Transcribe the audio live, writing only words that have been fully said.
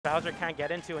Bowser can't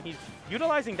get into, and he's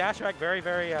utilizing dash attack very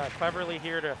cleverly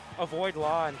here to avoid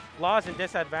Law, and Law's in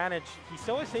disadvantage. He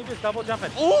still has saved his double jump,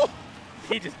 and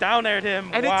he just down aired him.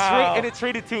 And wow. it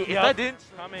traded too. If that didn't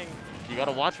coming, you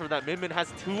gotta watch for that. Min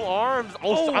has 2 arms.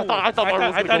 Oh, I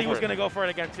thought he was gonna go for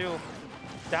it again too.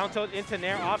 Down tilt into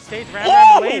Nair, off stage,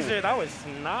 ram laser. That was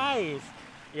nice.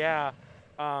 Yeah,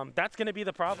 that's gonna be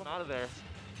the problem. Out of there.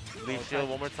 Leaf shield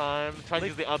one more time. Try to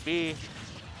use the up B.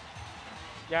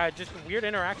 Yeah, just weird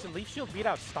interaction. Leaf shield beat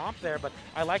out Stomp there, but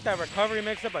I like that recovery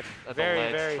mix-up, but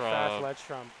very fast ledge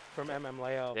trump from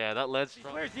Leo. Yeah, that ledge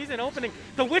trump. He's an opening.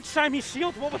 The which time he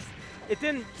shield, it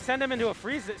didn't send him into a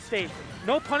freeze state.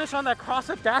 No punish on that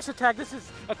cross-up dash attack. This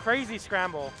is a crazy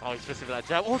scramble. Oh, he's twisting for that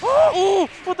jab. Oh,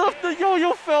 but the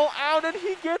yo-yo fell out and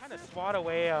he gets kind of swat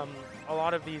away a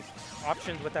lot of these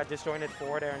options with that disjointed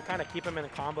forward air and kind of keep him in a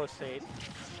combo state.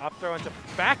 Up throw into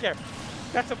back air.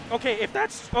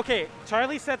 Okay,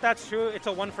 Charlie said that's true. It's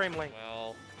a 1-frame link.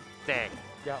 Well, dang.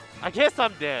 Yeah. I guess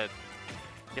I'm dead.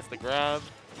 Gets the grab.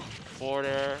 Forward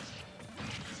air.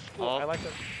 Ooh, I like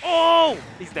that. Oh!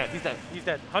 He's dead.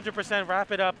 100%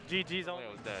 wrap it up. GG's on.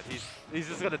 Leo's dead. He's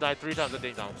just gonna die 3 times a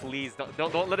ding dong. Please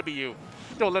don't let it be you.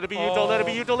 Don't let it be you. Don't let it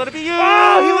be you. Don't let it be you.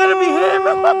 Oh, he let it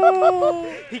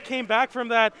be him. He came back from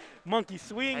that monkey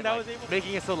swing. And that like, was able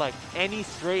making it so like any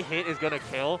straight hit is gonna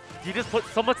kill. You just put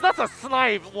so much. That's a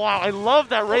snipe. Wow, I love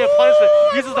that ray of punishment.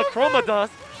 Uses the chroma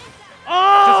dust.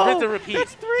 Oh! Just rinse and repeat.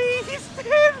 That's 3. He's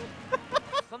 10.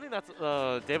 Something that's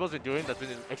Debo's been doing that's been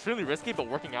extremely risky but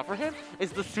working out for him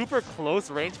is the super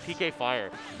close range PK fire.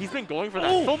 He's been going for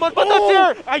that so much, but that's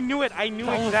there! I knew it. I knew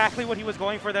exactly what he was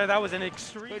going for there. That was an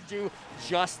extreme. Could do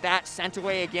just that. Sent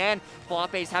away again.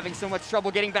 Flope's having so much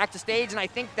trouble getting back to stage, and I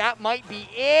think that might be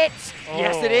it.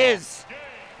 Yes, it is.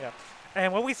 Yeah.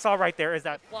 And what we saw right there is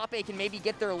that Flope can maybe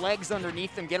get their legs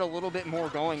underneath them, get a little bit more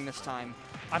going this time.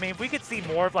 I mean, we could see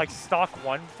more of like stock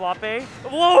 1 Flope.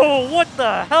 Whoa, what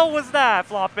the hell was that,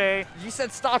 Flope? You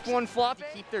said stock 1 Flope. To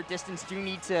keep their distance, do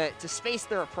need to space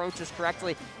their approaches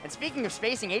correctly. And speaking of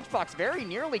spacing, HBox very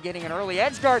nearly getting an early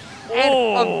edge guard. And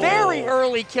a very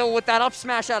early kill with that up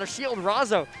smash out of shield.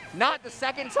 Razo, not the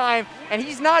second time, and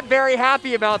he's not very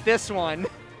happy about this one.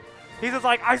 He's just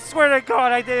like, I swear to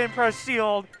God I didn't press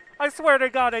shield. I swear to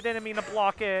God I didn't mean to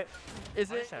block it.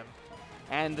 Is it?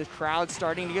 And the crowd's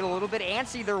starting to get a little bit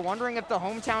antsy. They're wondering if the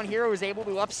hometown hero is able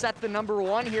to upset the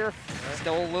 #1 here.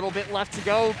 Still a little bit left to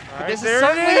go. But this is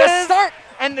certainly a start.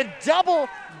 And the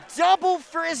double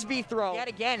frisbee throw yet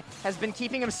again has been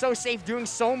keeping him so safe, doing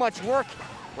so much work.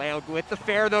 Leo with the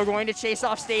fair, though, going to chase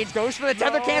off stage, goes for the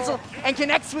tether cancel, and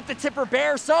connects with the tipper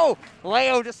bear. So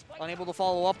Leo just unable to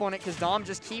follow up on it because Dom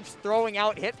just keeps throwing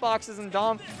out hitboxes, and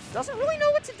Dom doesn't really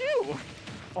know what to do.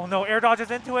 Oh no, air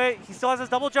dodges into it. He still has his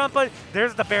double jump, but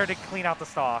there's the bear to clean out the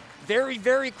stock.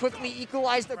 Very quickly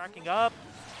equalize the... Racking up.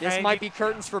 This might be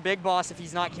curtains for Big Boss if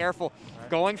he's not careful.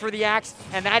 Going for the axe,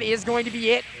 and that is going to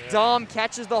be it. Dom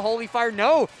catches the holy fire.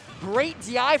 No, great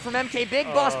DI from MK Big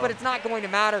Boss, but it's not going to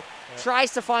matter.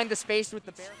 Tries to find the space with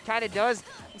the bear. Kind of does.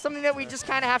 Something that we just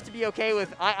kind of have to be okay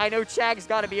with. I know Chag's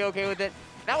got to be okay with it.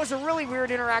 That was a really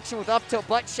weird interaction with up tilt,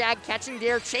 but Chag catching the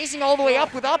air, chasing all the way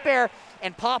up with up air,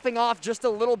 and popping off just a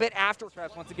little bit after.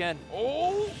 Traps once again.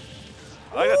 Oh!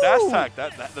 I like that dash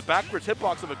attack. The backwards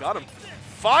hitbox of it got him.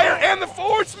 Fire and the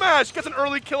forward smash! Gets an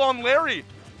early kill on Larry.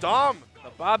 Dom.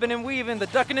 The bobbing and weaving, the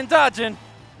ducking and dodging.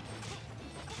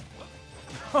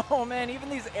 Oh man, even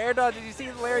these air dodges. You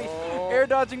see Larry air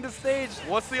dodging the stage.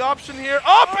 What's the option here?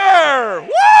 Up air!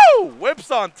 Woo! Whips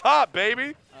on top,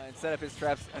 baby. And set up his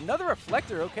traps. Another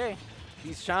reflector, okay.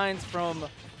 These shines from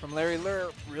Larry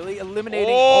Lur really eliminating.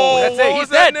 Oh, that's it. He's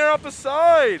dead. There off the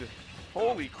side.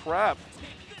 Holy crap.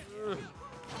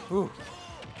 Ooh.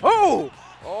 Oh!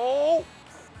 Oh!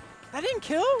 That didn't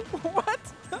kill? What?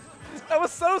 That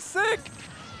was so sick.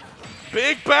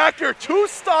 Big backer. 2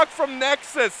 stock from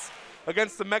Nexus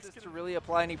against the Mexican. To really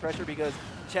apply any pressure because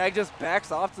Chag just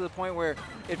backs off to the point where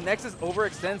if Nexus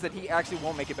overextends that he actually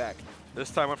won't make it back. This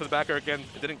time went for the backer again.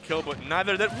 It didn't kill, but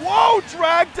neither did. Whoa!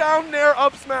 Drag down there,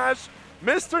 up smash.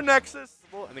 Mr. Nexus.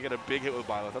 And they get a big hit with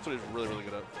Byleth. That's what he's really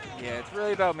good at. Yeah, it's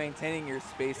really about maintaining your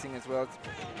spacing as well.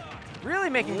 It's really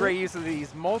making great use of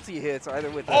these multi-hits, either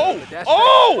with the dash.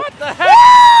 Oh! What the heck?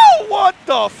 Oh! What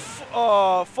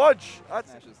the fudge?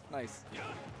 That's nice.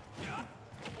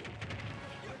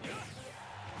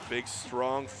 Big,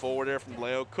 strong forward air from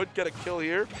Leo. Could get a kill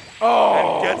here. Oh!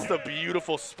 And gets the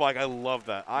beautiful spike. I love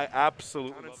that. I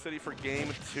absolutely love City for game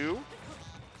 2.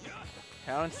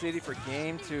 Town City for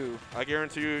game 2. I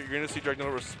guarantee you're going to see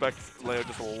Dragneel respect Leo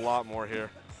just a lot more here.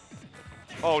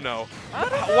 Oh, no. I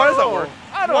don't know. Why does that work?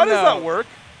 I don't Why know. does that work?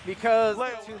 because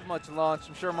too much launch.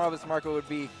 I'm sure Marvelous Marco would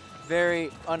be very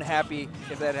unhappy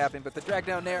if that happened. But the drag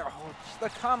down there, the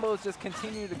combos just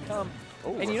continue to come.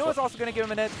 Oh, and you know what's also going to give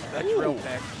him an edge? The drill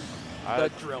peck. The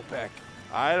drill peck.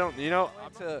 I don't, you know.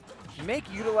 To make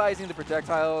utilizing the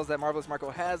projectiles that Marvelous Marco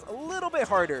has a little bit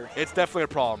harder. It's definitely a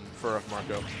problem for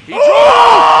Marco.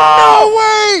 No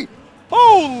way!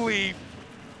 Holy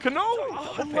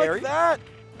cannoli! Parry. Like that.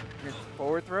 Here's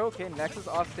forward throw. Okay, Nexus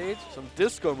off stage. Some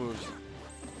disco moves.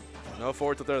 No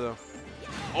forward tilt there, though.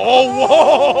 Oh,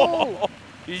 whoa!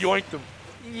 He yoinked him.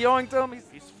 He yoinked him.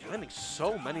 He's landing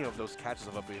so many of those catches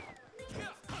of up B.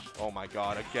 Oh my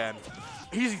god, again.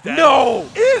 Is he dead? No!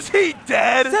 Is he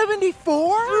dead?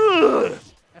 74?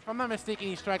 If I'm not mistaken,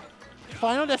 he struck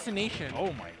Final Destination.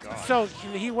 Oh my god. So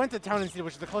he went to Town and City,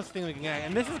 which is the closest thing we can get.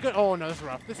 And this is good. Oh no, this is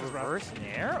rough. This is rough. Reverse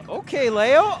nair? Okay,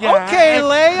 Leo. Yeah, okay, and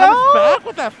Leo. comes back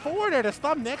with that forward air to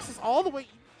stop Nexus all the way.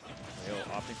 Leo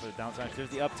opting for the downside. There's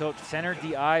the up tilt. Center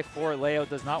DI for Leo.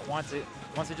 Does not want it.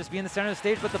 Wants to just be in the center of the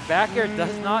stage, but the back air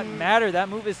does not matter. That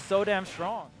move is so damn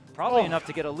strong. Probably enough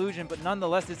to get illusion, but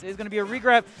nonetheless, this is going to be a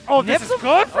regrab. Oh, this Nips is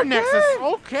good for okay. Nexus.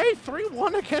 Okay,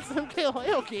 3-1 against MK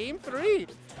Leo. Game 3.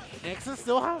 Nexus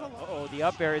still has a lot. Uh-oh, the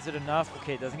up air, is it enough?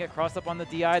 Okay, doesn't get crossed up on the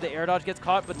DI. The air dodge gets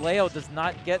caught, but Leo does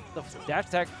not get the dash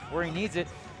attack where he needs it.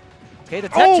 Okay, the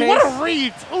tech chase. What a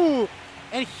read. Ooh.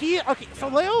 And okay, so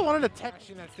Leo wanted to tech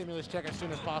machine that stimulus check as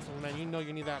soon as possible, man. You know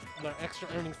you need that extra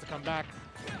earnings to come back.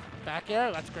 Back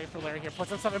air, that's great for Larry here. Puts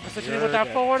himself in position with that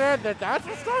forward air. That's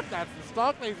the stock. That's the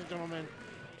stock, ladies and gentlemen.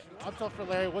 Up tilt for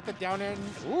Larry with the down air.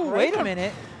 Ooh, wait a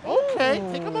minute. Okay,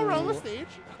 Ooh. take him around the stage.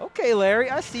 Okay, Larry,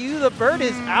 I see you. The bird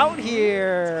is out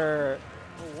here.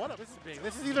 Oh, this is big.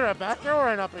 This is either a back air or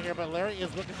an upper here, but Larry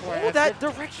is looking for it. Oh, that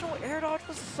directional air dodge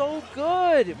was so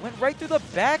good. It went right through the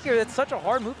back air. That's such a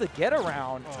hard move to get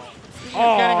around.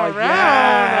 Oh, getting around.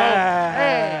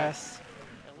 Yes.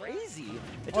 Crazy.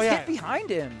 It just hit behind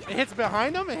him. It hits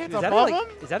behind him. It hits Is above that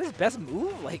him. Is that his best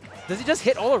move? Like, does he just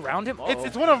hit all around him?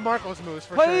 It's one of Marco's moves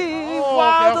for hey, sure.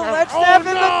 wow, the ledge stab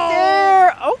in the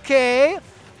air. Okay.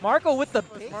 Marco with the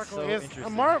big.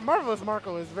 Marvelous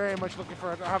Marco is very much looking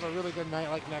for to have a really good night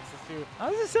like Nexus too. Oh,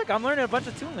 this is sick. I'm learning a bunch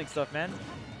of Toon Link stuff, man.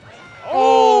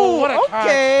 Oh, what a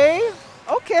okay.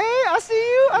 Catch. Okay, I see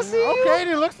you. I see you. Okay,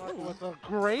 and it looks like with a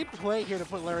great play here to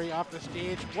put Larry off the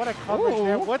stage. What a coverage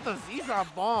there with the Ziza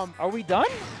bomb. Are we done?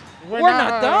 We're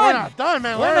not done. We're not done,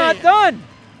 man. We're not done.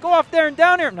 Go off there and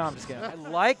down here. No, I'm just kidding. I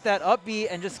like that up B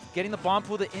and just getting the bomb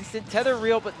pool, the instant tether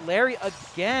reel, but Larry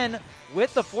again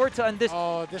with the Forta and this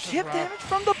chip damage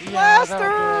from the blaster.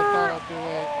 That'll do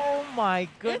it. Oh my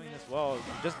goodness. As well, it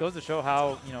just goes to show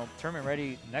how, tournament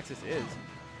ready Nexus is.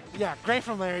 Yeah, great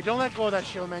from Larry. Don't let go of that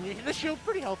shield, man. The shield's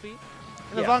pretty healthy.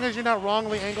 And as long as you're not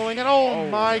wrongly angling it. Oh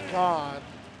my god.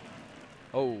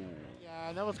 Oh.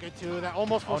 Yeah, that was good too. That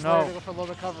almost forced Larry to go for low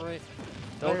recovery.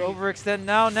 Don't overextend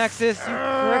now, Nexus. You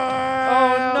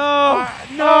oh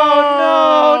no.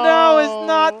 No, now is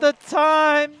not the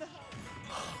time.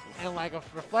 And like a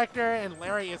reflector, and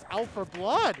Larry is out for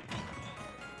blood.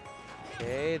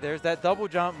 Okay, there's that double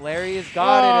jump. Larry has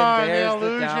got it, and there's the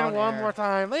illusion down one air. more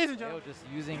time. Ladies and gentlemen. Just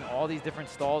using all these different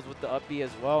stalls with the up B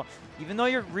as well. Even though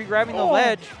you're re-grabbing the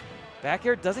ledge, back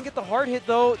air doesn't get the hard hit,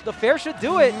 though. The fair should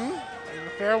do it. And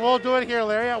the fair will do it here.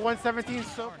 Larry at 117.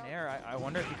 So I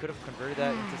wonder if he could have converted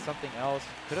that into something else.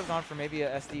 Could have gone for maybe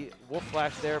a SD Wolf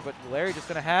Flash there, but Larry just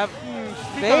going to have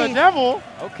Speak of the devil.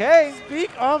 Okay. Speak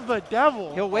of the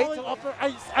devil. He'll wait till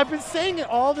I've been saying it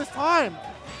all this time.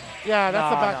 Yeah, that's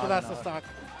the back, but that's the stock.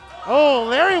 Oh,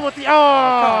 Larry with the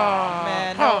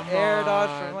man, no air dodge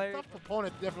from Larry. Tough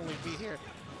opponent to definitely beat here.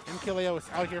 MKLeo is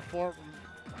out here for,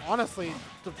 honestly,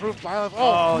 to prove violence.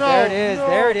 Oh, no, there it is.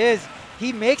 There it is.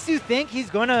 He makes you think he's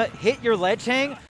going to hit your ledge hang,